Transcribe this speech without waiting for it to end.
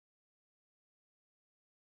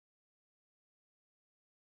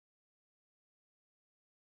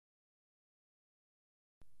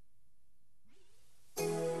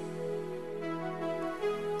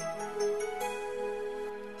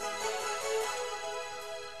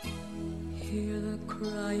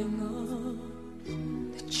crying of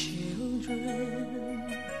the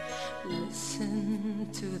children. Listen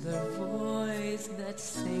to the voice that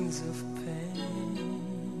sings of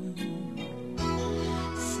pain.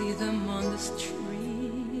 See them on the streets,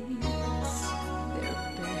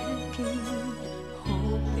 they're begging,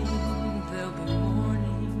 hoping there'll be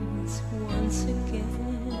mornings once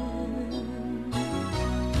again.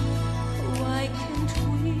 Why can't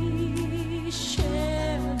we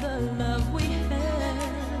share the love we have?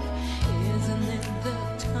 Isn't it the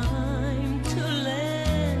time to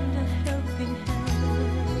lend a helping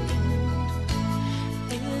hand?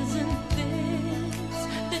 Isn't this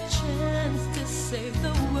the chance to save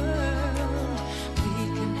the world? We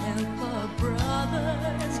can help our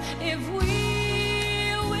brothers if we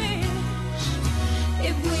wish.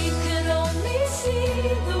 If we could only see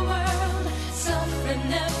the world suffering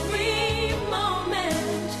every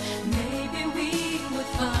moment, maybe we would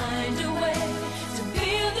find a way to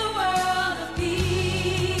build a world of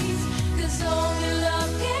peace. 'Cause only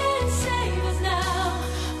love can save us now,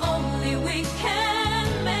 only we can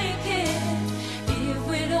make it. If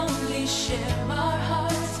we'd only share our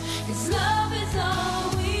hearts, 'cause love is all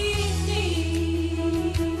we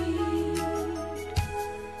need.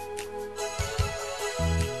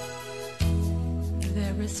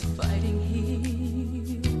 There is fighting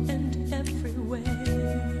here and everywhere,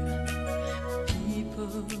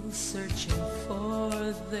 people searching for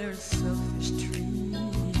their selfish dreams,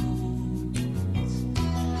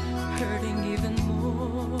 hurting even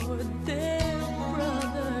more their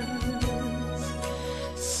brothers,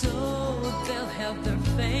 so they'll have their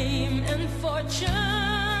fame and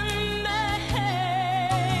fortune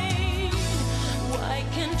made. Why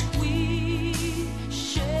can't we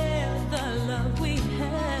share the love we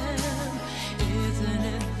have? Isn't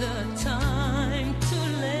it the time to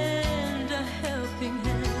lend a helping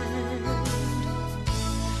hand?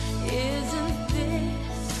 Isn't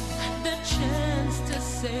this the chance to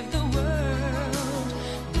save the world?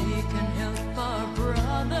 We can help our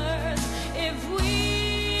brothers if we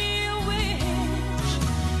wish.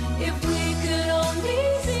 If we could only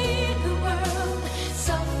see the world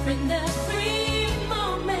suffering every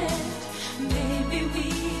moment, maybe we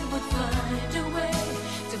would find a way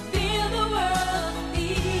to build a world of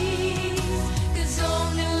peace. 'Cause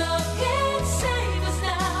only love can save us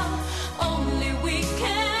now, only we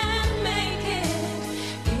can make it.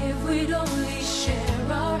 If we'd only share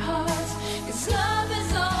our hearts, 'cause love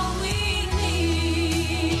is all we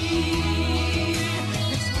need.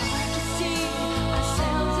 Let's try to see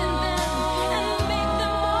ourselves in them and make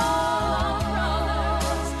them all our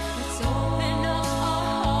brothers. Let's open up our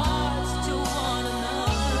hearts to one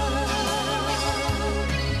another.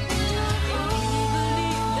 If we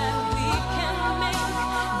believe that we can make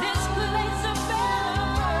this place a better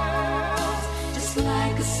world, just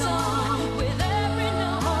like a song